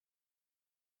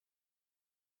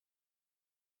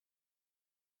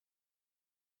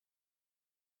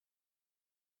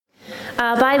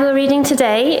Our Bible reading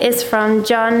today is from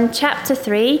John chapter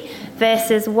 3,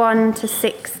 verses 1 to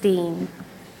 16.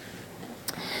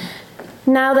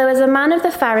 Now there was a man of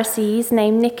the Pharisees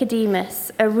named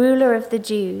Nicodemus, a ruler of the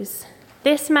Jews.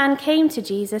 This man came to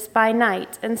Jesus by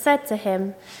night and said to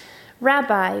him,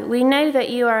 "Rabbi, we know that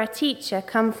you are a teacher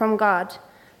come from God,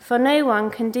 for no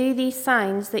one can do these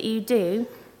signs that you do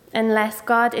unless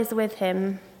God is with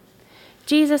him."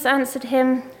 Jesus answered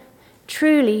him,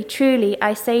 "Truly, truly,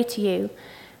 I say to you,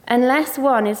 unless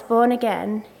one is born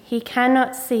again, he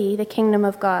cannot see the kingdom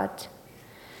of God."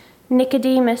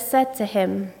 Nicodemus said to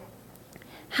him,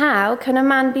 "How can a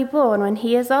man be born when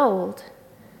he is old?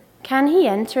 Can he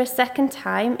enter a second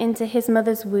time into his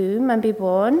mother's womb and be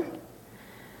born?"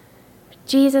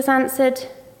 Jesus answered,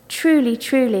 "Truly,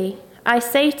 truly, I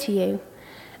say to you,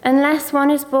 unless one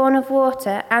is born of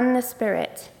water and the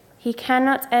Spirit, he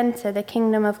cannot enter the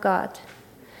kingdom of God.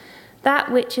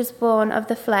 That which is born of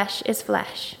the flesh is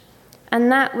flesh,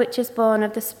 and that which is born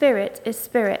of the Spirit is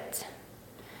spirit.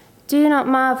 Do not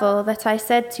marvel that I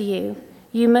said to you,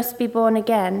 you must be born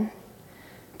again.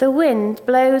 The wind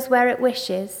blows where it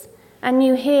wishes, and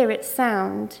you hear its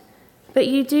sound, but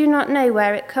you do not know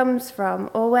where it comes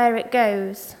from or where it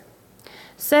goes.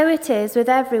 So it is with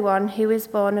everyone who is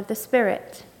born of the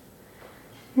Spirit."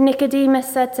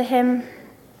 Nicodemus said to him,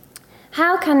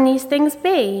 "How can these things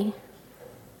be?"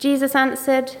 Jesus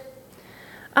answered,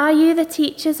 "Are you the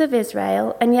teachers of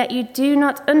Israel, and yet you do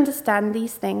not understand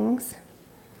these things?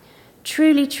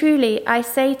 Truly, truly, I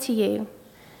say to you,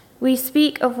 we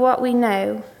speak of what we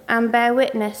know and bear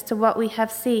witness to what we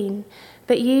have seen,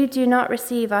 but you do not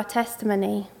receive our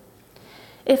testimony.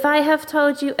 If I have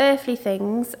told you earthly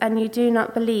things and you do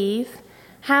not believe,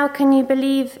 how can you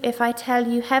believe if I tell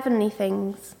you heavenly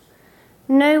things?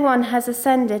 No one has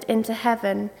ascended into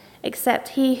heaven except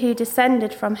he who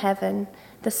descended from heaven,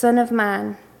 the Son of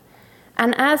Man.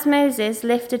 And as Moses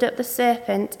lifted up the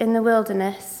serpent in the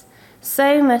wilderness,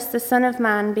 so must the Son of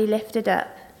Man be lifted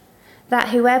up, that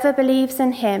whoever believes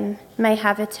in him may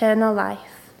have eternal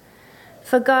life.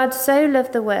 For God so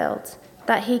loved the world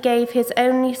that he gave his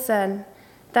only Son,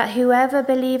 that whoever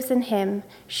believes in him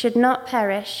should not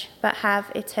perish but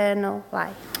have eternal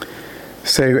life."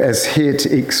 So, as Hirt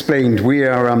explained, we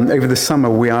are over the summer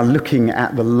we are looking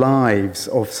at the lives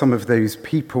of some of those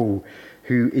people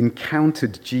who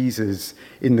encountered Jesus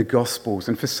in the Gospels,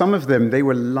 and for some of them,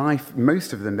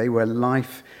 most of them, they were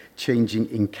life-changing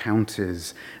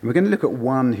encounters. And we're going to look at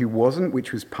one who wasn't,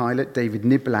 which was Pilate. David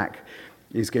Niblak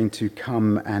is going to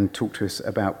come and talk to us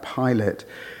about Pilate.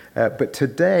 But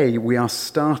today we are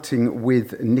starting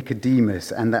with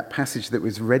Nicodemus and that passage that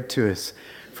was read to us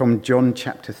from John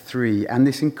chapter 3, and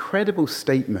this incredible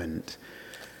statement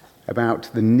about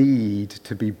the need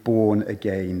to be born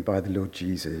again by the Lord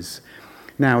Jesus.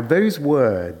 Now, those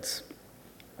words,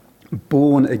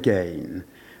 born again,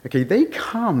 okay, they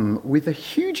come with a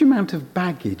huge amount of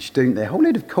baggage, don't they? A whole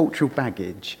load of cultural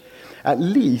baggage. At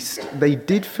least they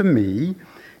did for me,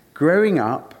 growing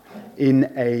up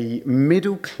in a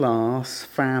middle-class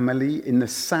family in the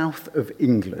south of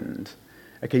England.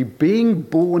 Okay, being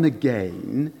born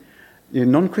again,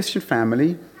 non-Christian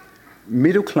family,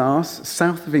 middle class,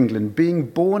 south of England, being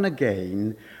born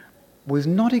again was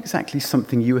not exactly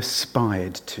something you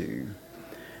aspired to.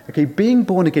 Okay, being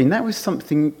born again, that was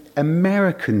something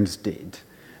Americans did.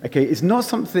 Okay, it's not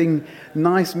something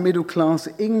nice middle class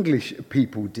English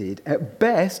people did. At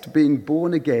best, being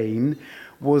born again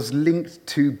was linked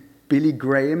to Billy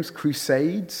Graham's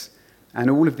crusades and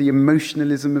all of the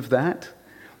emotionalism of that.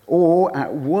 Or,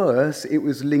 at worst, it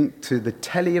was linked to the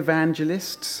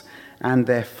televangelists and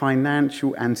their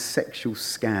financial and sexual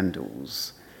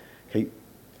scandals. Okay,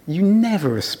 you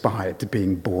never aspired to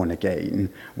being born again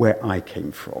where I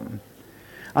came from.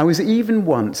 I was even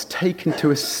once taken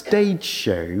to a stage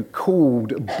show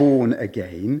called Born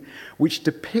Again, which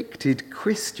depicted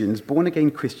Christians,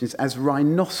 born-again Christians, as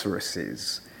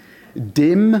rhinoceroses,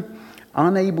 dim,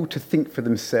 unable to think for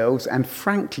themselves, and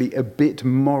frankly, a bit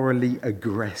morally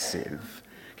aggressive.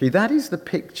 Okay, that is the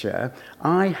picture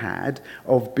I had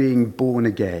of being born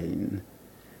again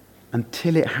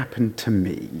until it happened to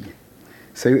me.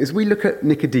 So as we look at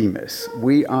Nicodemus,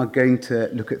 we are going to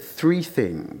look at three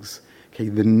things. Okay,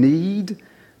 the need,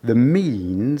 the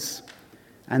means,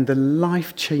 and the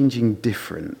life-changing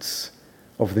difference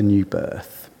of the new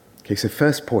birth. Okay, so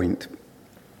first point,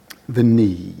 the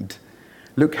need.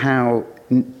 Look how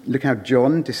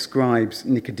John describes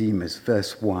Nicodemus,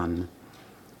 verse 1.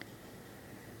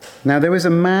 Now there was a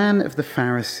man of the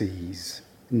Pharisees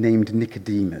named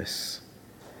Nicodemus.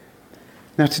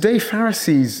 Now today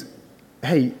Pharisees,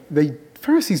 they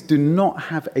Pharisees do not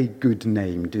have a good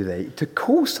name, do they? To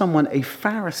call someone a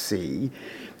Pharisee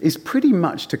is pretty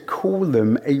much to call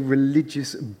them a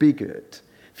religious bigot.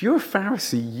 If you're a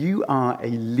Pharisee, you are a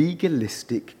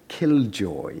legalistic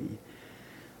killjoy.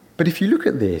 But if you look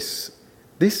at this,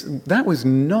 that was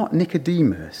not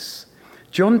Nicodemus.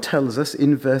 John tells us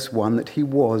in verse 1 that he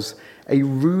was a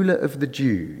ruler of the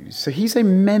Jews. So he's a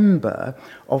member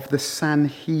of the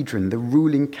Sanhedrin, the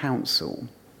ruling council.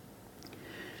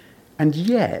 And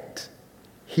yet,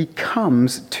 he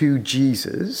comes to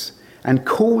Jesus and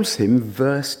calls him,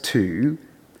 verse 2,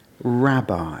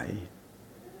 Rabbi.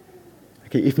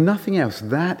 Okay, if nothing else,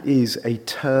 that is a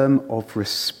term of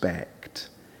respect.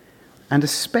 And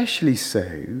especially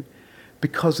so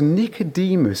because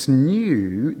Nicodemus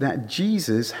knew that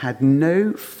Jesus had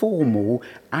no formal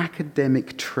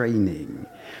academic training.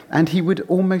 And he would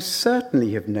almost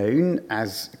certainly have known,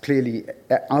 as clearly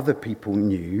other people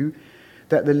knew,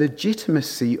 that the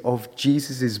legitimacy of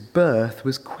Jesus' birth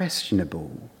was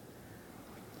questionable.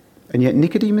 And yet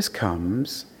Nicodemus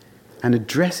comes and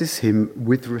addresses him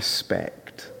with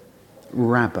respect.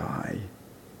 Rabbi.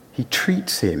 He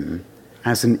treats him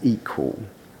as an equal.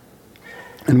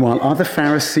 And while other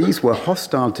Pharisees were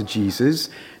hostile to Jesus,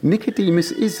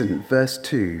 Nicodemus isn't. Verse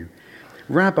 2.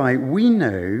 Rabbi, we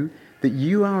know that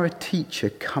you are a teacher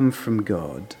come from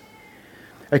God.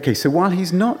 Okay, so while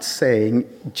he's not saying,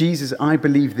 Jesus, I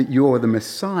believe that you're the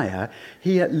Messiah,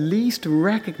 he at least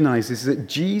recognizes that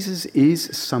Jesus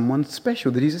is someone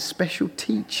special, that he's a special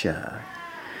teacher.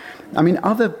 I mean,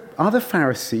 other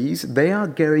Pharisees, they are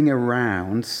going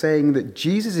around saying that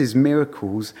Jesus'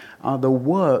 miracles are the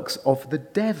works of the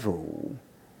devil.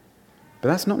 But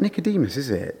that's not Nicodemus, is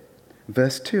it?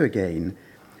 Verse 2 again.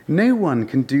 No one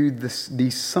can do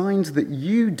these signs that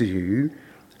you do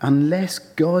unless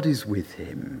God is with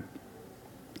him.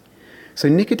 So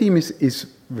Nicodemus is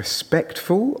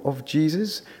respectful of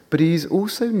Jesus, but he is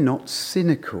also not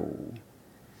cynical.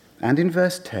 And in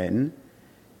verse 10,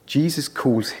 Jesus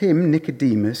calls him,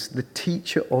 Nicodemus, the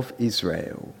teacher of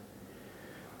Israel.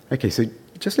 Okay, so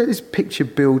just let this picture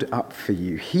build up for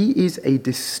you.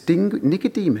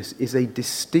 Nicodemus is a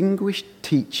distinguished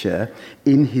teacher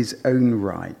in his own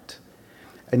right.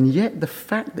 And yet the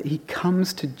fact that he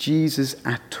comes to Jesus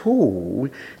at all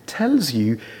tells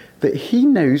you that he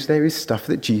knows there is stuff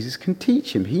that Jesus can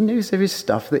teach him. He knows there is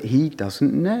stuff that he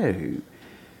doesn't know.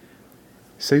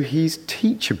 So he's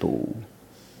teachable.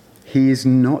 He is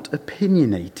not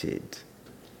opinionated.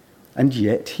 And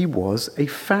yet he was a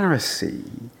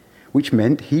Pharisee, which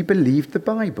meant he believed the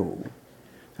Bible.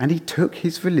 And he took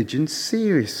his religion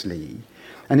seriously.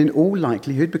 And in all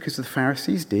likelihood, because the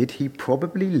Pharisees did, he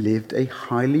probably lived a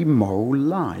highly moral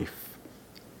life.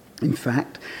 In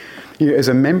fact, as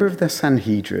a member of the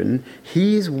Sanhedrin,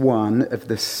 he is one of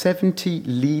the 70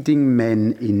 leading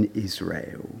men in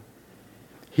Israel.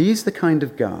 He is the kind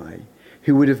of guy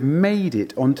who would have made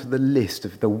it onto the list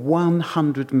of the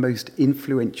 100 most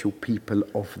influential people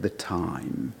of the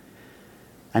time.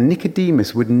 And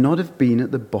Nicodemus would not have been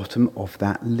at the bottom of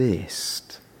that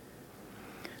list.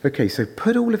 Okay, so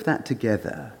put all of that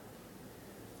together.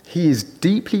 He is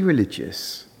deeply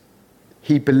religious.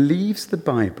 He believes the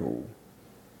Bible,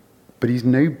 but he's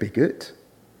no bigot.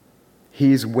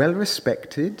 He is well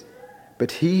respected,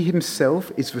 but he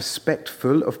himself is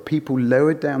respectful of people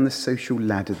lower down the social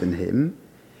ladder than him.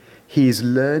 He is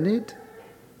learned,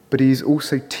 but he is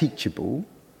also teachable.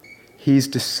 He is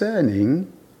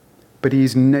discerning, but he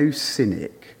is no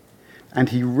cynic. And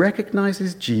he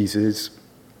recognizes Jesus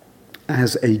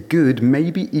as a good,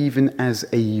 maybe even as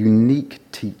a unique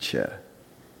teacher.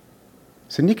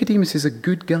 So Nicodemus is a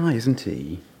good guy, isn't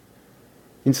he?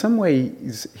 In some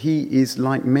ways, he is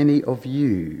like many of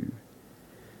you.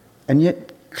 And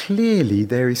yet, clearly,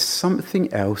 there is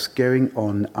something else going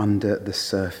on under the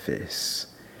surface.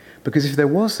 Because if there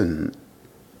wasn't,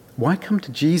 why come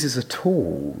to Jesus at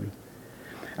all?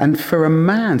 And for a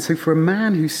man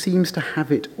who seems to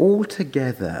have it all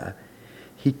together,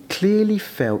 he clearly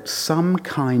felt some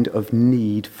kind of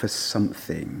need for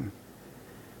something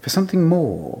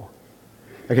more.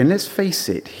 Again, let's face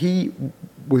it, he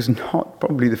was not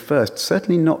probably the first,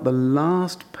 certainly not the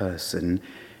last person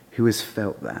who has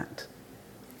felt that.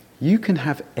 You can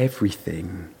have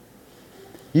everything.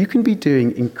 You can be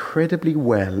doing incredibly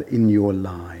well in your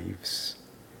lives.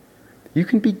 You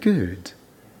can be good.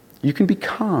 You can be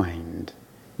kind.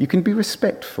 You can be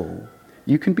respectful.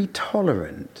 You can be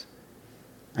tolerant.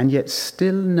 And yet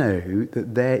still know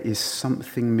that there is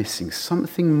something missing,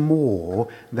 something more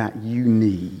that you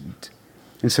need.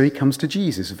 And so he comes to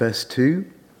Jesus, verse 2,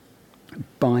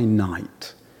 by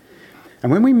night.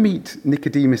 And when we meet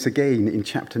Nicodemus again in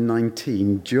chapter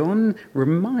 19, John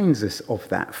reminds us of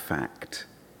that fact.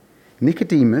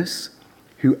 Nicodemus,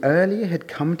 who earlier had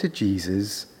come to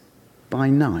Jesus by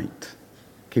night.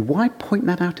 Okay, why point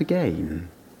that out again?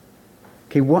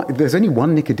 Okay, there's only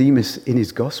one Nicodemus in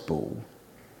his gospel.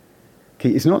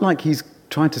 Okay, it's not like he's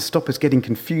trying to stop us getting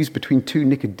confused between two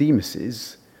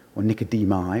Nicodemuses, or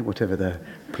Nicodemi, whatever the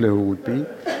plural would be.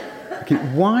 Okay,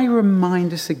 why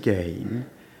remind us again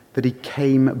that he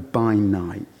came by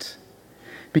night?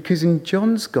 Because in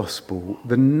John's gospel,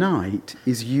 the night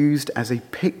is used as a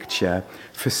picture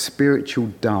for spiritual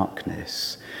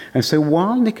darkness. And so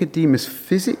while Nicodemus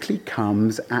physically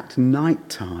comes at night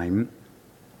time,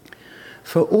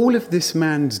 for all of this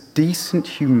man's decent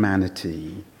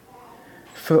humanity,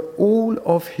 for all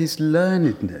of his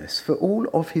learnedness, for all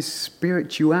of his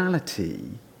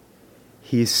spirituality,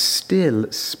 he is still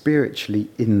spiritually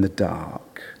in the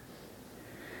dark.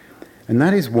 And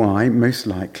that is why, most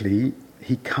likely,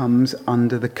 he comes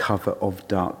under the cover of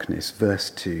darkness.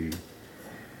 Verse 2.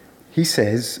 He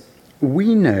says,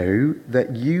 "We know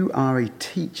that you are a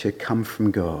teacher come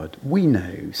from God." We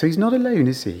know. So he's not alone,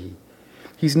 is he?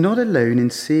 He's not alone in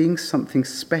seeing something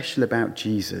special about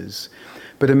Jesus.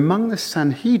 But among the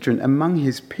Sanhedrin, among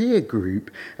his peer group,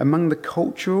 among the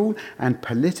cultural and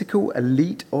political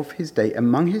elite of his day,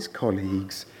 among his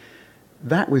colleagues,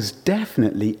 that was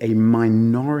definitely a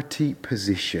minority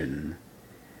position.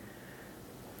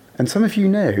 And some of you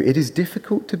know it is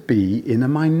difficult to be in a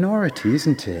minority,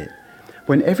 isn't it?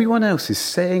 When everyone else is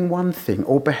saying one thing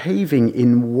or behaving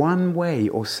in one way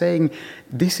or saying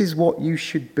this is what you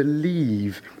should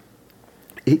believe,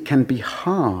 it can be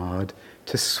hard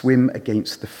to swim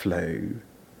against the flow.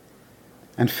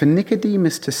 And for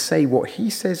Nicodemus to say what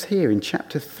he says here in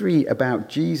chapter 3 about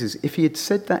Jesus, if he had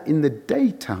said that in the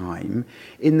daytime,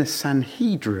 in the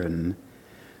Sanhedrin,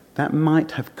 that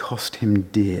might have cost him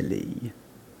dearly.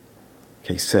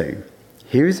 Okay, so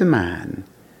here is a man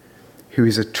who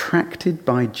is attracted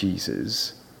by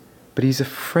Jesus, but he's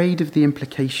afraid of the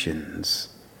implications.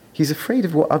 He's afraid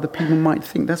of what other people might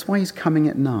think. That's why he's coming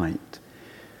at night.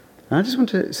 And I just want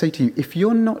to say to you, if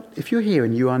you're here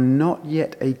and you are not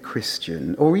yet a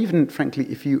Christian, or even, frankly,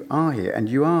 if you are here and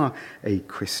you are a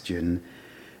Christian,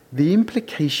 the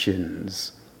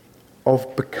implications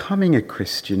of becoming a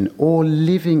Christian or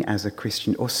living as a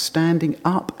Christian or standing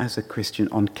up as a Christian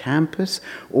on campus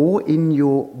or in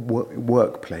your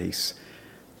workplace,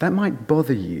 that might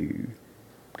bother you.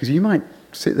 Because you might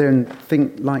sit there and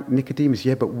think like Nicodemus,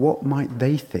 yeah, but what might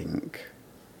they think?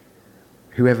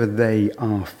 Whoever they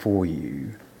are for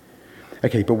you.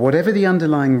 Okay, but whatever the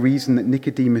underlying reason that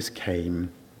Nicodemus came,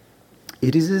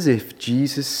 it is as if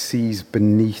Jesus sees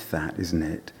beneath that, isn't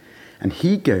it? And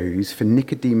he goes for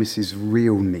Nicodemus's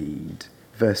real need.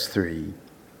 Verse 3.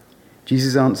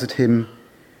 Jesus answered him,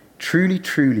 "Truly,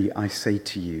 truly, I say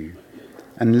to you,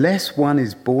 unless one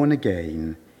is born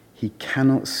again, he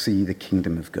cannot see the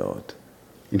kingdom of God."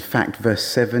 In fact, verse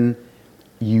 7,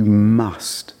 you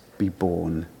must be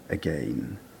born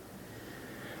again.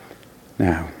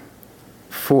 Now,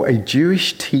 for a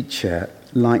Jewish teacher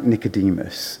like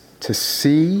Nicodemus to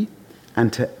see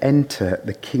and to enter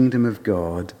the kingdom of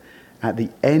God at the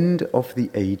end of the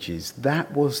ages,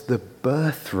 that was the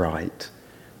birthright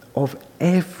of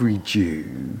every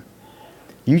Jew.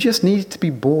 You just needed to be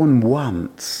born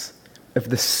once of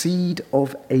the seed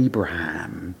of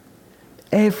Abraham.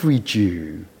 Every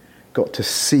Jew got to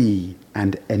see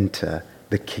and enter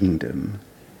the kingdom.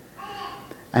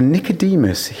 And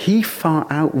Nicodemus, he far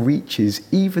outreaches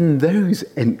even those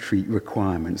entry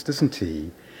requirements, doesn't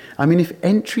he? I mean, if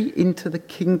entry into the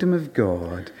kingdom of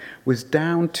God was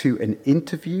down to an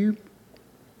interview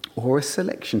or a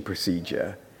selection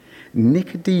procedure,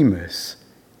 Nicodemus,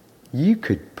 you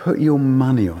could put your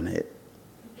money on it.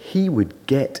 He would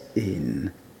get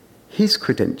in. His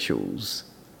credentials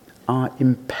are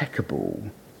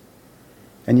impeccable.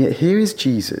 And yet here is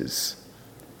Jesus,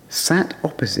 sat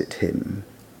opposite him,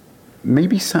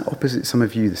 maybe sat opposite some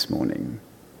of you this morning,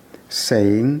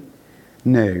 saying,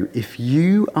 no, if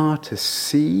you are to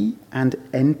see and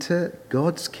enter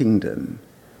God's kingdom,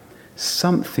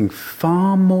 something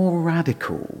far more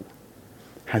radical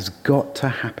has got to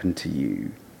happen to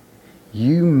you.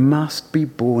 You must be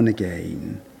born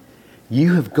again.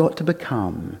 You have got to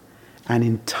become an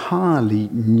entirely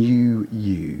new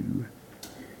you.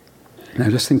 Now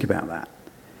just think about that.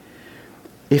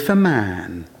 If a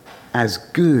man as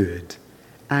good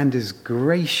and as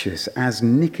gracious as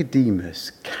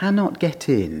Nicodemus cannot get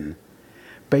in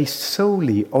based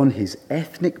solely on his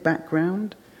ethnic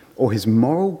background or his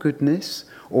moral goodness,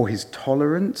 or his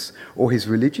tolerance, or his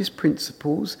religious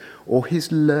principles, or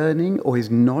his learning, or his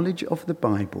knowledge of the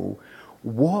Bible,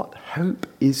 what hope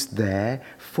is there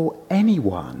for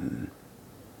anyone?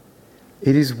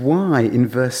 It is why in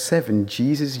verse 7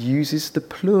 Jesus uses the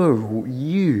plural,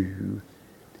 you.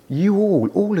 You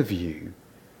all of you.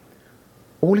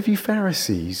 All of you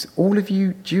Pharisees, all of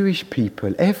you Jewish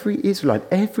people, every Israelite,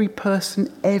 every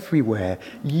person everywhere,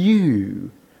 you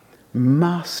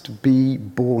must be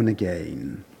born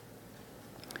again.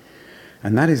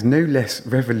 And that is no less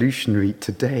revolutionary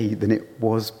today than it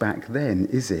was back then,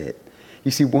 is it?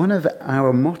 You see, one of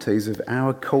our mottos of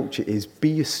our culture is be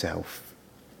yourself.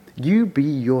 You be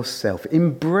yourself.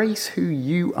 Embrace who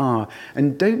you are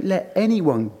and don't let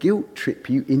anyone guilt trip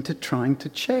you into trying to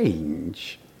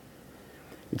change.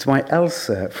 It's why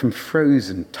Elsa from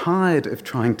Frozen, tired of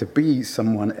trying to be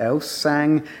someone else,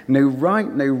 sang, "No right,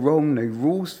 no wrong, no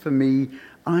rules for me.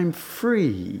 I'm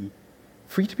free."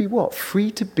 Free to be what?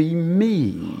 Free to be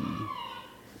me.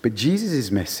 But Jesus'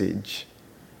 message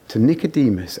to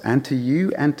Nicodemus and to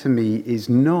you and to me is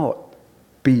not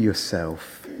be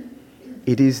yourself.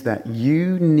 It is that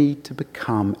you need to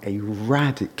become a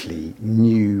radically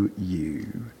new you.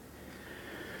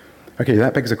 Okay,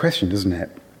 that begs a question, doesn't it?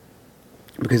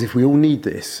 Because if we all need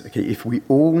this, if we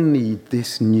all need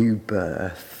this new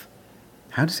birth,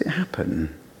 how does it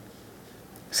happen?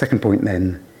 Second point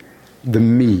then, the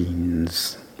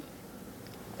means.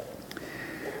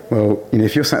 Well,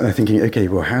 if you're sat there thinking, okay,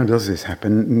 well, how does this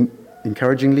happen?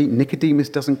 Encouragingly, Nicodemus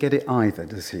doesn't get it either,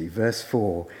 does he? Verse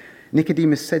 4,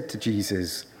 Nicodemus said to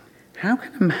Jesus, "How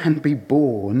can a man be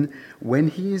born when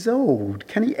he is old?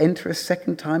 Can he enter a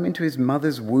second time into his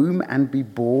mother's womb and be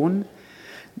born?"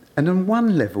 And on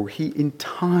one level, he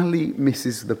entirely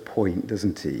misses the point,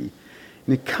 doesn't he?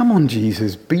 Come on,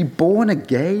 Jesus, be born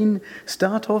again,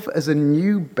 start off as a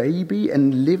new baby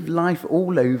and live life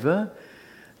all over.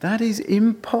 That is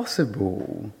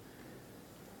impossible.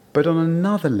 But on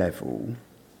another level,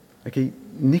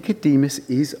 Nicodemus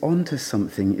is onto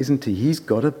something, isn't he? He's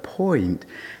got a point.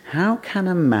 How can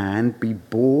a man be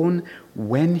born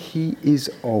when he is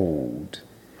old?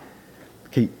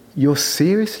 You're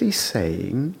seriously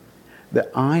saying that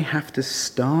I have to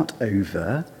start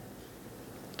over?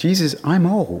 Jesus, I'm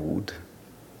old.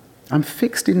 I'm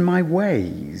fixed in my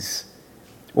ways.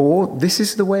 Or this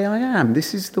is the way I am.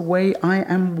 This is the way I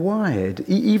am wired.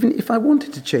 Even if I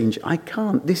wanted to change, I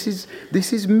can't. This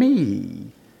is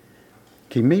me.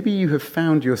 Maybe you have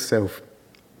found yourself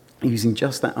using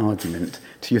just that argument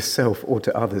to yourself or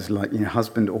to others, like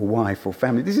husband or wife or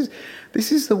family.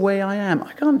 This is the way I am.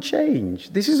 I can't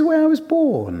change. This is the way I was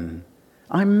born.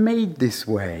 I'm made this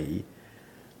way.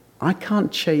 I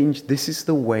can't change. This is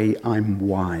the way I'm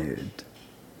wired.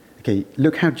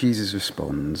 Look how Jesus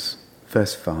responds.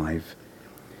 Verse 5.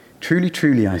 "Truly,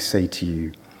 truly, I say to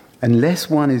you, unless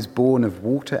one is born of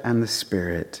water and the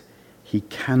Spirit, he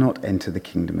cannot enter the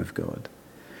kingdom of God."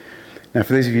 Now,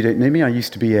 for those of you who don't know me, I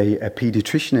used to be a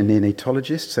paediatrician and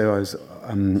neonatologist, so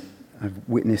I've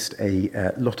witnessed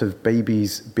a lot of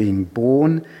babies being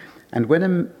born. And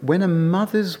when a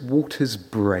mother's waters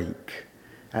break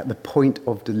at the point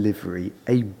of delivery,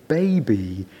 a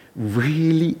baby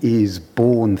really is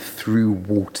born through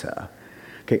water.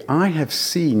 I have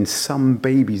seen some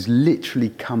babies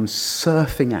literally come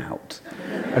surfing out.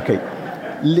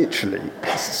 Literally.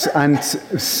 And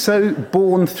so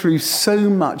born through so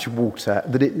much water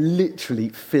that it literally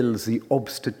fills the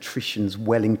obstetrician's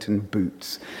Wellington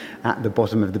boots at the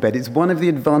bottom of the bed. It's one of the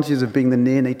advantages of being the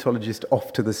neonatologist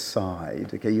off to the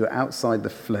side. You're outside the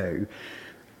flow.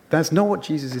 That's not what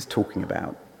Jesus is talking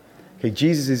about.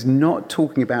 Jesus is not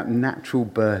talking about natural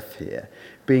birth here.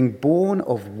 Being born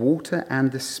of water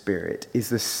and the Spirit is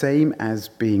the same as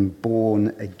being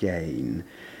born again.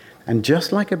 And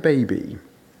just like a baby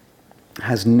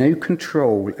has no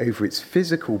control over its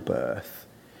physical birth,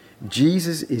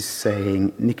 Jesus is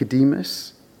saying,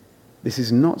 Nicodemus, this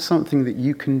is not something that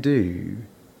you can do.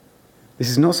 This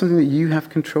is not something that you have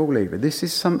control over. This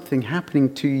is something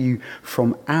happening to you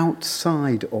from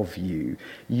outside of you.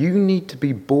 You need to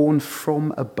be born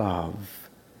from above.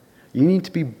 You need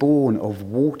to be born of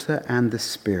water and the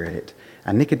Spirit.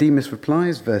 And Nicodemus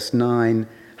replies, verse 9,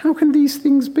 how can these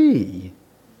things be?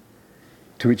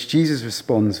 To which Jesus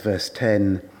responds, verse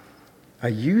 10, are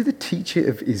you the teacher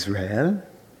of Israel,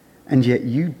 and yet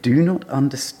you do not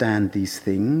understand these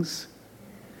things?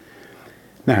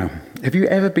 Now, have you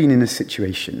ever been in a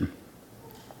situation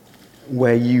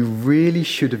where you really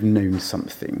should have known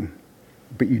something,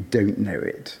 but you don't know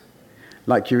it?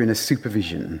 Like you're in a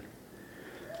supervision,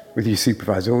 with your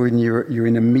supervisor, or you're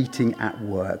in a meeting at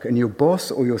work, and your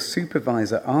boss or your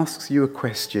supervisor asks you a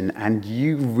question and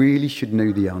you really should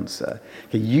know the answer.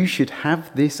 Okay, you should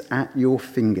have this at your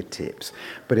fingertips,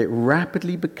 but it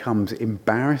rapidly becomes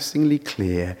embarrassingly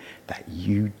clear that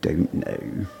you don't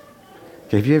know.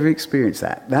 Okay, have you ever experienced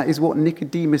that? That is what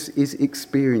Nicodemus is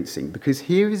experiencing, because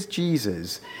here is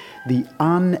Jesus, the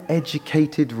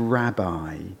uneducated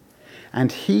rabbi, and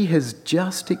he has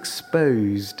just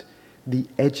exposed the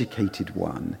educated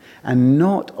one, and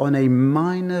not on a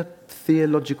minor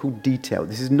theological detail.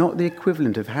 This is not the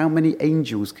equivalent of how many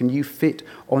angels can you fit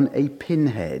on a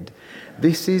pinhead.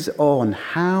 This is on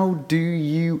how do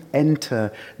you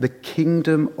enter the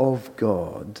kingdom of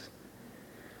God.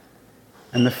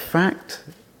 And the fact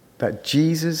that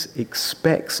Jesus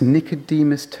expects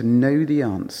Nicodemus to know the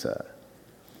answer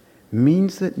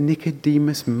means that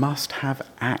Nicodemus must have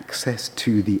access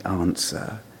to the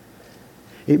answer.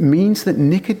 It means that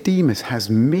Nicodemus has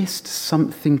missed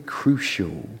something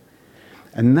crucial.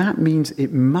 And that means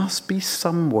it must be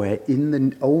somewhere in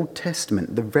the Old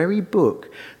Testament, the very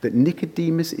book that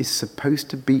Nicodemus is supposed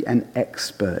to be an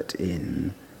expert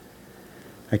in.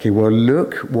 Okay, well,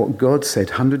 look what God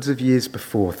said hundreds of years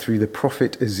before through the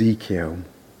prophet Ezekiel.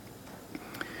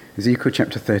 Ezekiel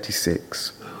chapter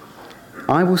 36.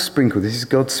 I will sprinkle, this is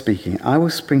God speaking, I will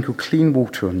sprinkle clean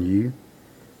water on you,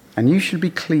 and you shall be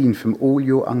clean from all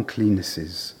your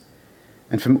uncleannesses,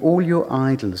 and from all your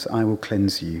idols I will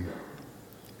cleanse you.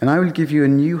 And I will give you a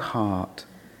new heart,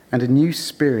 and a new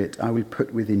spirit I will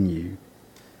put within you.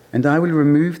 And I will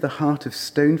remove the heart of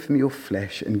stone from your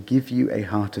flesh, and give you a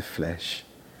heart of flesh.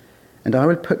 And I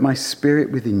will put my spirit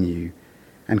within you,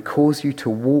 and cause you to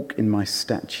walk in my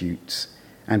statutes,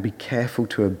 and be careful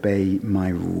to obey my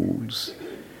rules.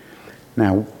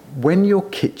 Now, when your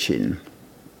kitchen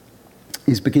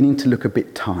is beginning to look a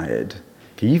bit tired,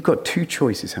 okay, you've got two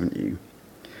choices, haven't you?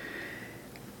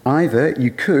 Either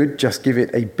you could just give it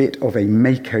a bit of a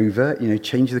makeover,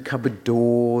 change the cupboard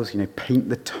doors, paint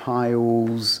the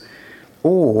tiles,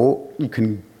 or you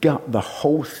can gut the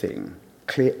whole thing,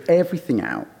 clear everything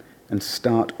out, and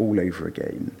start all over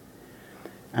again.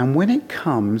 And when it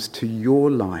comes to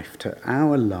your life, to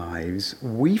our lives,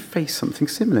 we face something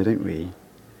similar, don't we?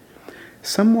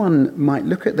 Someone might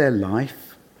look at their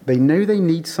life. They know they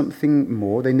need something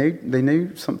more. They know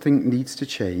something needs to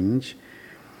change.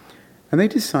 And they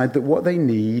decide that what they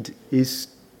need is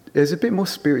there's a bit more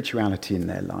spirituality in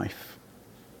their life.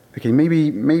 Okay, maybe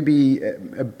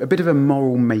a bit of a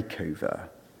moral makeover.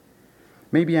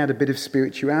 Maybe add a bit of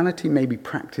spirituality, maybe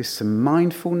practice some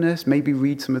mindfulness, maybe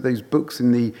read some of those books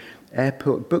in the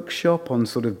airport bookshop on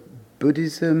sort of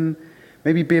Buddhism,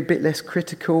 maybe be a bit less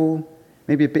critical,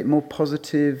 maybe a bit more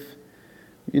positive.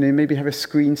 Maybe have a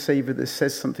screensaver that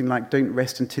says something like, don't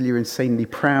rest until you're insanely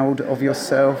proud of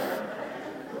yourself.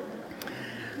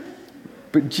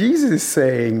 But Jesus is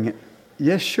saying,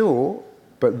 yes, sure,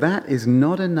 but that is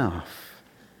not enough.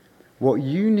 What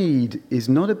you need is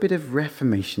not a bit of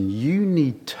reformation. You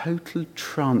need total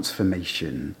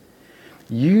transformation.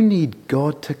 You need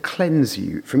God to cleanse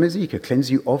you, from Ezekiel, cleanse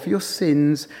you of your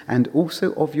sins and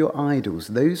also of your idols,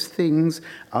 those things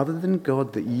other than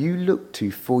God that you look to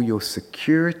for your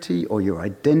security or your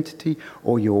identity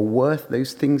or your worth,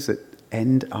 those things that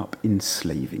end up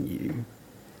enslaving you.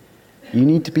 You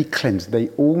need to be cleansed. They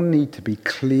all need to be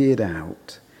cleared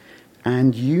out.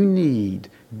 And you need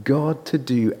God to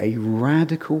do a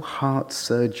radical heart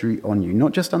surgery on you,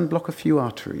 not just unblock a few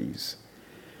arteries,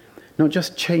 not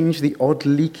just change the odd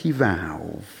leaky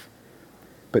valve,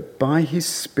 but by his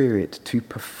Spirit to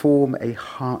perform a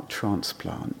heart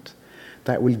transplant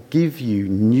that will give you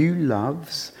new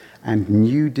loves and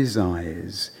new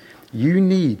desires. You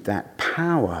need that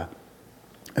power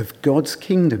of God's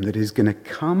kingdom that is going to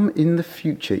come in the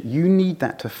future. You need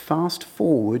that to fast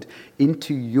forward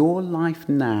into your life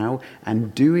now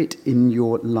and do it in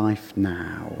your life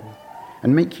now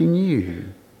and make you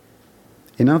new.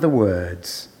 In other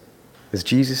words, as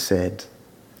Jesus said,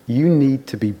 you need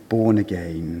to be born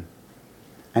again,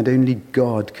 and only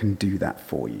God can do that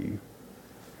for you.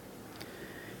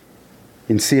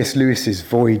 In C.S. Lewis's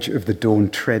Voyage of the Dawn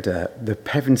Treader, the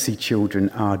Pevensey children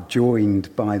are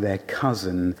joined by their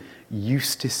cousin,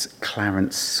 Eustace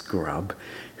Clarence Scrubb,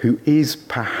 who is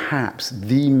perhaps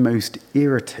the most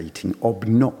irritating,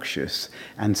 obnoxious,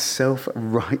 and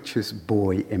self-righteous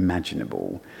boy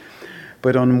imaginable.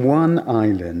 But on one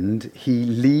island, he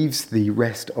leaves the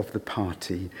rest of the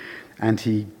party and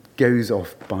he goes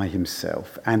off by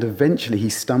himself. And eventually he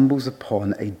stumbles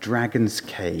upon a dragon's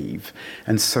cave,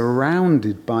 and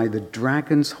surrounded by the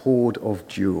dragon's hoard of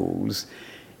jewels,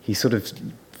 he sort of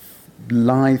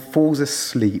falls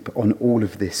asleep on all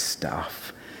of this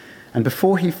stuff. And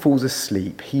before he falls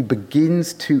asleep, he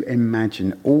begins to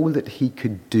imagine all that he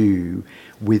could do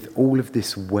with all of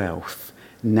this wealth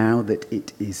now that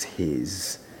it is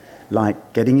his,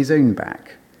 like getting his own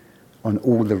back on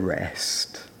all the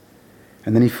rest.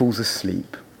 And then he falls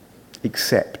asleep,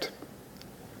 except,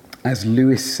 as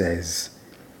Lewis says,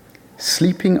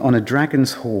 sleeping on a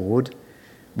dragon's hoard,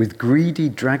 with greedy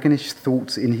dragonish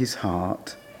thoughts in his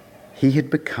heart, he had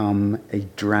become a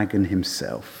dragon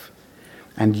himself.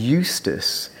 And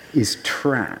Eustace is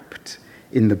trapped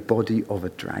in the body of a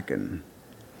dragon,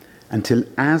 until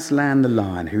Aslan the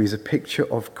lion, who is a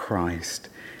picture of Christ,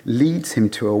 leads him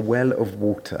to a well of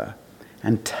water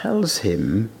and tells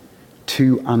him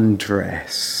to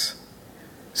undress.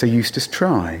 So Eustace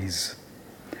tries.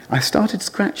 I started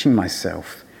scratching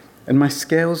myself, and my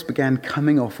scales began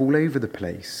coming off all over the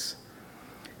place.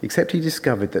 Except he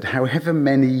discovered that however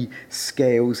many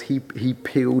scales he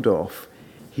peeled off,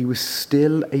 he was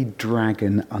still a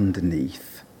dragon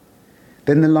underneath.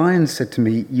 Then the lion said to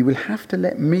me, "You will have to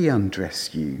let me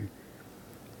undress you."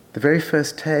 The very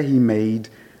first tear he made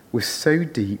was so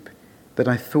deep that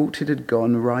I thought it had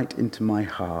gone right into my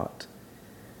heart.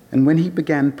 And when he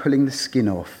began pulling the skin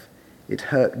off, it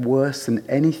hurt worse than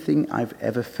anything I've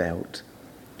ever felt.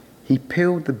 He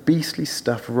peeled the beastly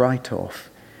stuff right off,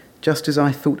 just as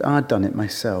I thought I'd done it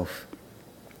myself.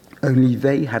 Only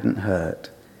they hadn't hurt.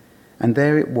 And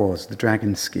there it was, the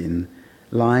dragon skin,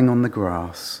 lying on the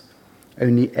grass,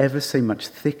 only ever so much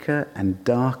thicker and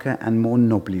darker and more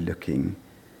knobbly looking.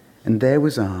 And there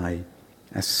was I,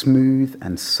 as smooth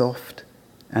and soft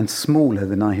and smaller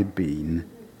than I had been.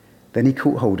 Then he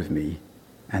caught hold of me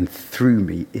and threw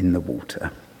me in the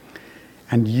water.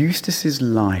 And Eustace's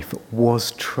life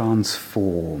was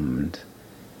transformed.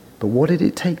 But what did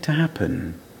it take to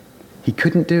happen? He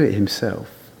couldn't do it himself.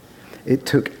 It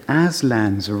took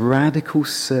Aslan's radical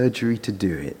surgery to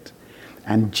do it.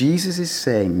 And Jesus is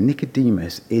saying,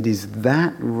 Nicodemus, it is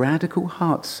that radical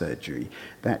heart surgery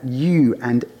that you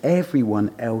and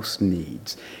everyone else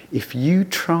needs. If you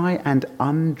try and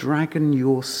undragon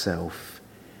yourself,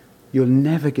 you'll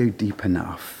never go deep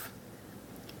enough.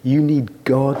 You need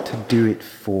God to do it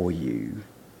for you.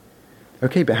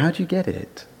 Okay, but how do you get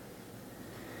it?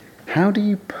 How do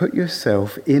you put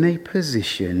yourself in a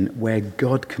position where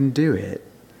God can do it?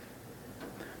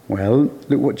 Well,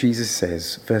 look what Jesus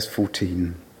says, verse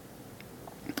 14.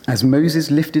 As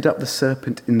Moses lifted up the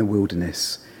serpent in the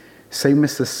wilderness, so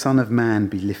must the Son of Man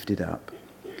be lifted up,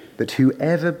 that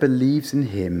whoever believes in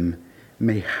him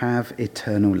may have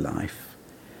eternal life.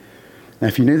 Now,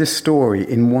 if you know the story,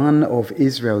 in one of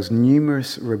Israel's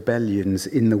numerous rebellions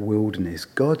in the wilderness,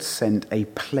 God sent a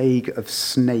plague of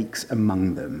snakes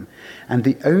among them. And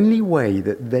the only way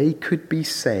that they could be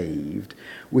saved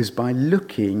was by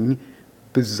looking,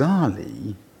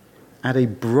 bizarrely, at a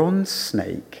bronze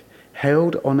snake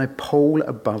held on a pole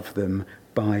above them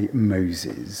by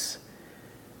Moses.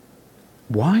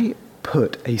 Why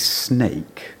put a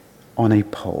snake on a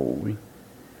pole?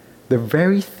 The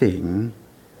very thing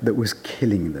that was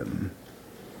killing them.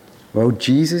 Well,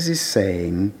 Jesus is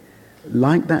saying,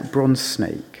 like that bronze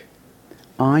snake,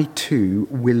 I too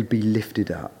will be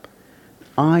lifted up.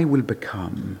 I will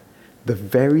become the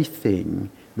very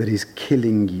thing that is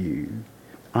killing you.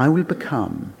 I will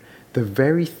become the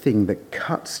very thing that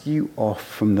cuts you off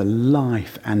from the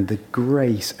life and the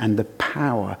grace and the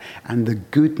power and the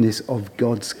goodness of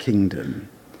God's kingdom.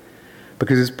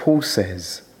 Because as Paul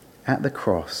says, at the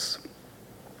cross,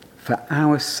 for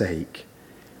our sake,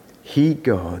 he,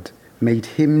 God, made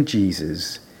him,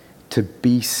 Jesus, to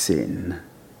be sin,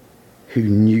 who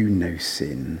knew no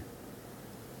sin.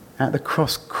 At the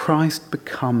cross, Christ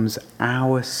becomes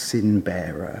our sin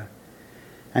bearer,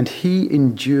 and he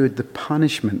endured the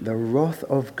punishment, the wrath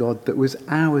of God that was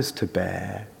ours to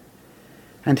bear.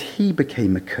 And he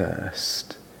became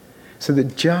accursed, so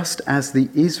that just as the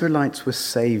Israelites were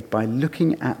saved by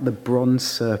looking at the bronze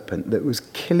serpent that was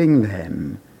killing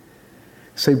them,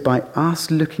 so by us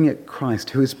looking at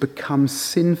Christ, who has become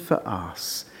sin for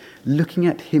us, looking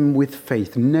at him with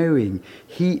faith, knowing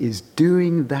he is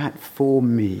doing that for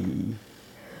me,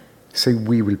 so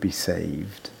we will be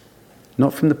saved.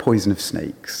 Not from the poison of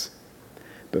snakes,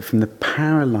 but from the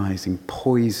paralyzing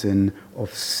poison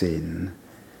of sin.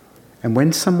 And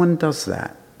when someone does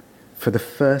that for the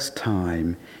first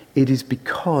time, it is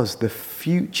because the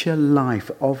future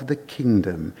life of the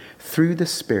kingdom through the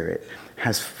Spirit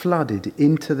has flooded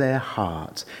into their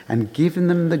hearts and given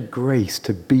them the grace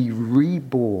to be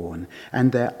reborn,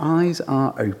 and their eyes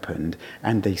are opened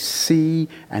and they see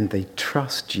and they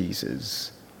trust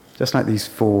Jesus. Just like these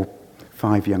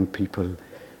 4-5 young people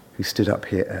who stood up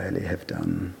here earlier have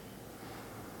done.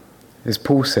 As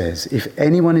Paul says, if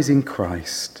anyone is in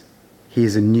Christ, he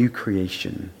is a new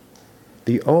creation.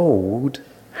 The old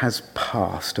has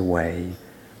passed away.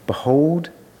 Behold,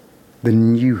 the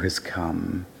new has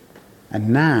come. And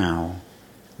now,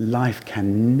 life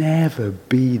can never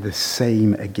be the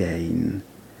same again.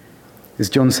 As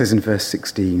John says in verse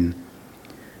 16,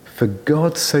 for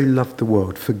God so loved the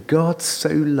world, for God so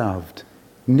loved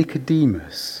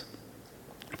Nicodemus,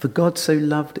 for God so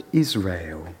loved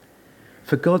Israel,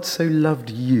 for God so loved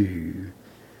you,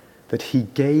 that he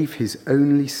gave his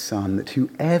only Son, that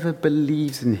whoever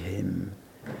believes in him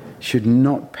should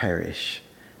not perish,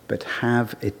 but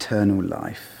have eternal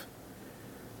life.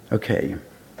 Okay,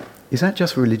 is that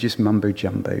just religious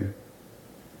mumbo-jumbo?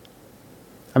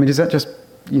 I mean, is that just,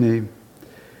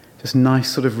 just nice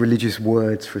sort of religious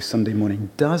words for a Sunday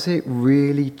morning? Does it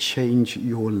really change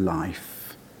your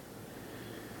life?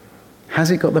 Has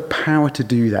it got the power to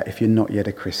do that if you're not yet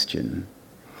a Christian?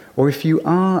 Or if you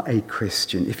are a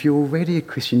Christian, if you're already a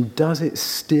Christian, does it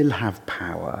still have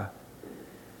power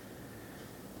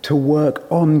to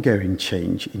work ongoing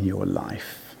change in your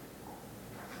life?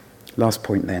 Last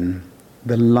point then,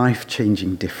 the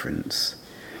life-changing difference.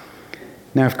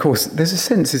 Now, of course, there's a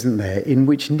sense, isn't there, in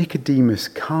which Nicodemus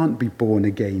can't be born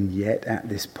again yet at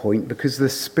this point because the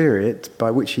Spirit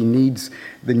by which he needs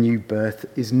the new birth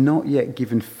is not yet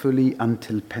given fully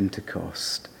until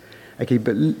Pentecost. Okay,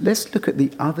 but let's look at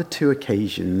the other two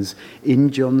occasions in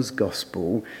John's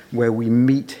Gospel where we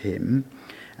meet him,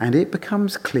 and it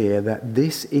becomes clear that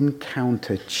this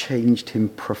encounter changed him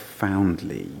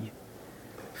profoundly.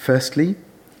 Firstly,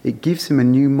 it gives him a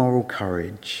new moral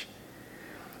courage.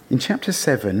 In chapter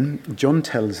 7, John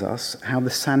tells us how the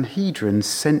Sanhedrin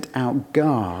sent out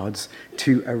guards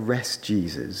to arrest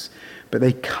Jesus, but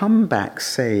they come back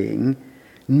saying,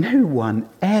 no one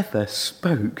ever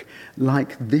spoke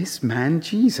like this man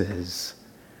Jesus.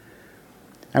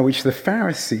 At which the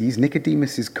Pharisees,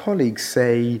 Nicodemus' colleagues,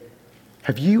 say,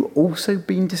 have you also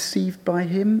been deceived by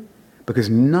him? Because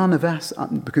none of us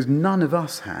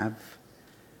have.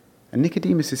 And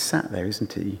Nicodemus is sat there,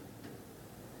 isn't he?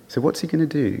 So what's he going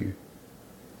to do?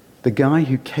 The guy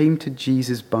who came to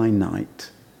Jesus by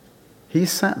night,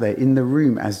 he's sat there in the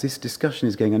room as this discussion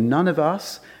is going on. None of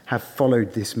us have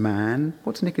followed this man.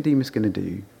 What's Nicodemus going to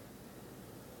do?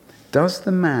 Does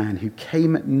the man who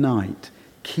came at night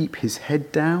keep his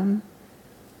head down,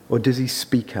 or does he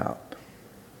speak up?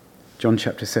 John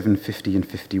chapter 7, 50 and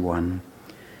 51.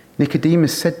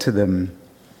 Nicodemus said to them,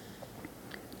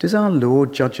 does our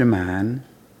Lord judge a man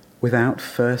without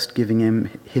first giving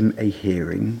him a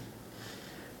hearing?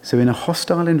 So in a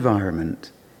hostile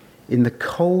environment, in the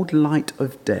cold light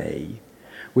of day,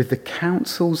 with the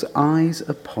council's eyes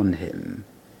upon him,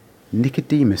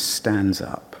 Nicodemus stands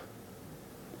up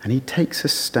and he takes a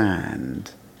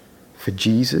stand for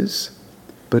Jesus,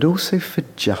 but also for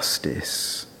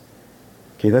justice.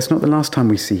 Okay, that's not the last time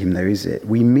we see him though, is it?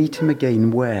 We meet him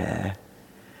again where?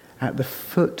 At the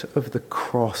foot of the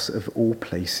cross of all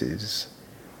places.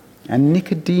 And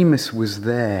Nicodemus was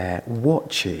there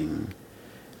watching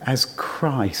as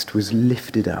Christ was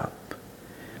lifted up.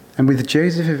 And with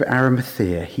Joseph of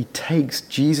Arimathea, he takes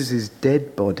Jesus'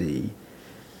 dead body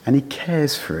and he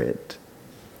cares for it.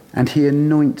 And he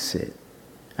anoints it.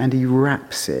 And he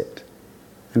wraps it.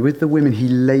 And with the women, he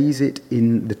lays it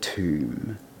in the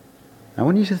tomb. I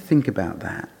want you to think about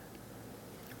that.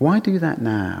 Why do that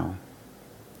now?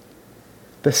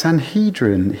 The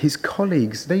Sanhedrin, his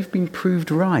colleagues, they've been proved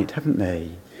right, haven't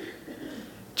they?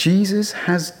 Jesus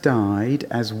has died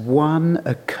as one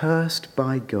accursed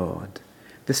by God.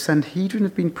 The Sanhedrin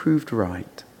have been proved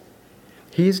right.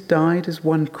 He has died as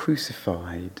one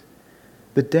crucified,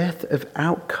 the death of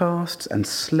outcasts and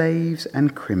slaves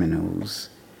and criminals.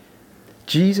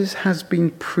 Jesus has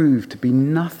been proved to be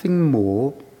nothing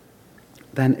more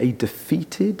than a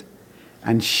defeated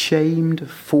and shamed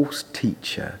false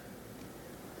teacher.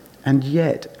 And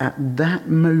yet, at that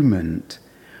moment,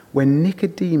 when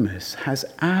Nicodemus has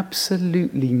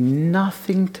absolutely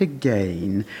nothing to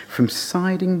gain from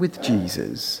siding with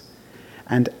Jesus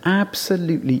and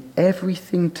absolutely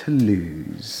everything to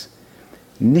lose,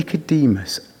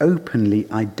 Nicodemus openly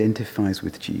identifies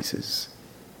with Jesus.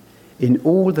 In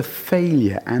all the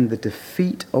failure and the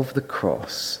defeat of the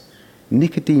cross,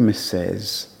 Nicodemus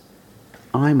says,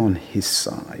 I'm on his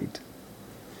side.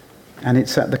 And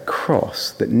it's at the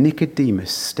cross that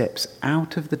Nicodemus steps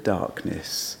out of the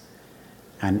darkness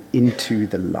and into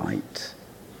the light.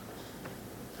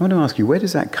 I want to ask you, where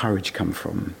does that courage come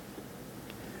from?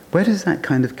 Where does that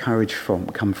kind of courage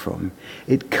come from?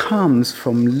 It comes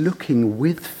from looking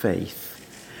with faith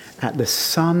at the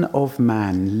Son of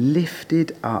Man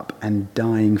lifted up and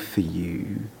dying for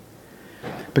you.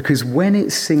 Because when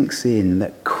it sinks in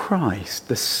that Christ,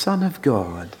 the Son of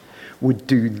God, would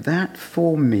do that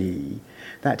for me,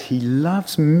 that he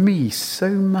loves me so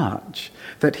much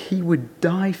that he would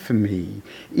die for me,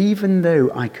 even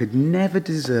though I could never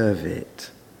deserve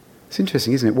it. It's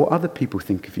interesting, isn't it? What other people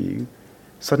think of you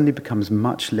suddenly becomes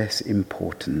much less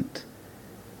important.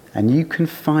 And you can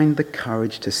find the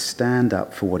courage to stand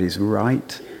up for what is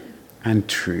right and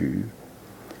true.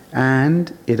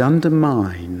 And it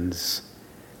undermines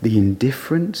the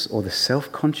indifference or the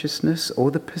self-consciousness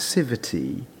or the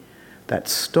passivity that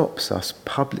stops us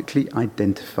publicly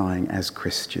identifying as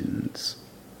Christians.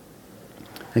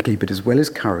 Okay, but as well as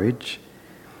courage,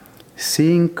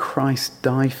 seeing Christ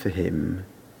die for him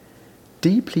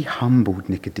deeply humbled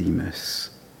Nicodemus.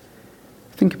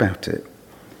 Think about it.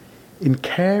 In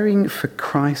caring for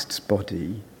Christ's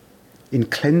body, in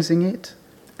cleansing it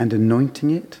and anointing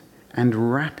it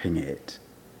and wrapping it,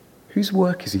 whose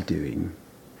work is he doing?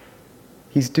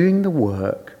 He's doing the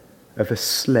work of a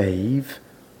slave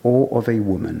or of a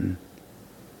woman.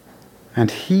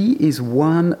 And he is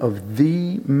one of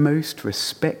the most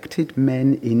respected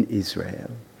men in Israel.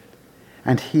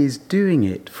 And he is doing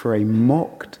it for a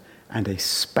mocked and a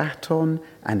spat on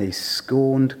and a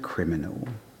scorned criminal.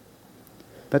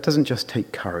 That doesn't just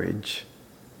take courage,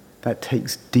 that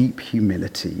takes deep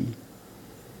humility.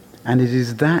 And it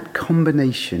is that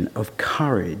combination of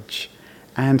courage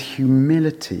and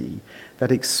humility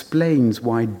that explains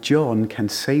why John can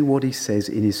say what he says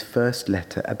in his first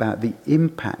letter about the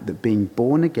impact that being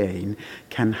born again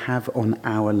can have on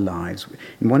our lives.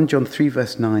 In 1 John 3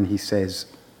 verse 9 he says,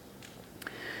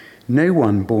 "No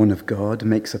one born of God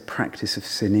makes a practice of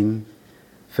sinning,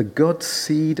 for God's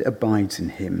seed abides in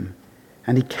him,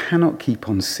 and he cannot keep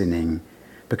on sinning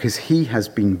because he has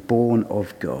been born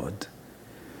of God."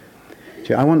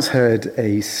 I once heard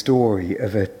a story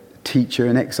of a teacher,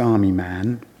 an ex-army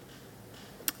man,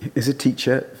 is a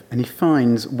teacher, and he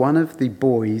finds one of the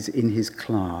boys in his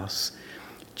class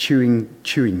chewing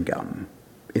gum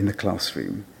in the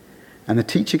classroom. And the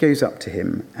teacher goes up to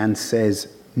him and says,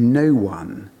 "No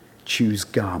one chews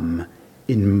gum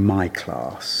in my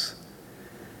class."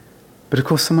 But of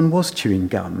course someone was chewing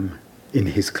gum in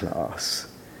his class.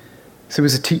 So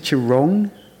is a teacher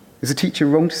wrong? Is a teacher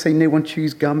wrong to say no one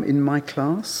chews gum in my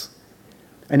class?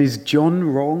 And is John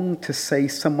wrong to say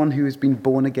someone who has been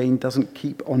born again doesn't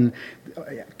keep on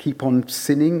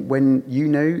sinning when you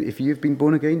know, if you have been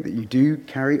born again, that you do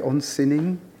carry on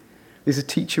sinning? Is a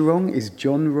teacher wrong? Is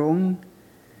John wrong?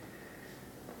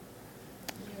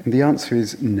 And the answer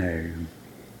is no.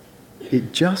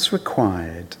 It just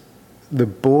required the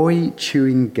boy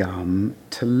chewing gum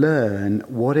to learn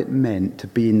what it meant to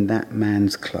be in that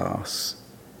man's class.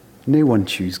 No one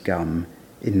chews gum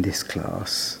in this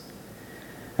class.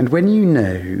 And when you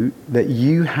know that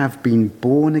you have been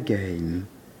born again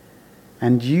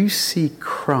and you see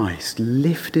Christ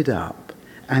lifted up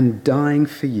and dying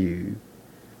for you,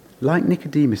 like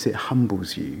Nicodemus, it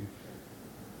humbles you.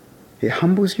 It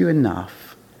humbles you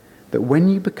enough that when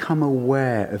you become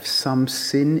aware of some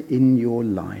sin in your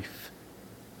life,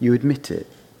 you admit it,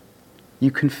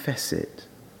 you confess it.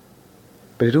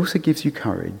 But it also gives you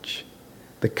courage.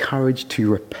 The courage to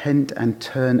repent and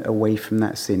turn away from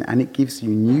that sin. And it gives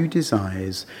you new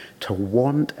desires to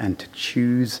want and to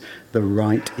choose the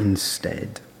right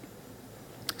instead.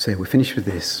 So we'll finish with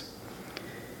this.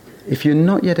 If you're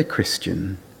not yet a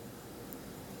Christian,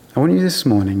 I want you this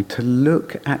morning to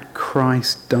look at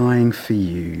Christ dying for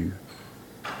you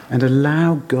and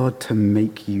allow God to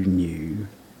make you new.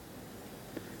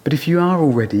 But if you are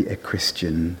already a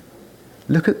Christian,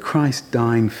 look at Christ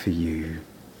dying for you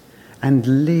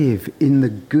and live in the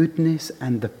goodness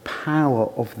and the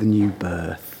power of the new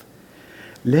birth.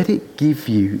 Let it give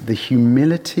you the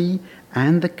humility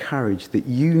and the courage that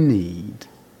you need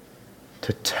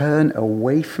to turn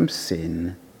away from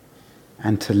sin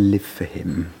and to live for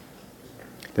him.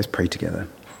 Let's pray together.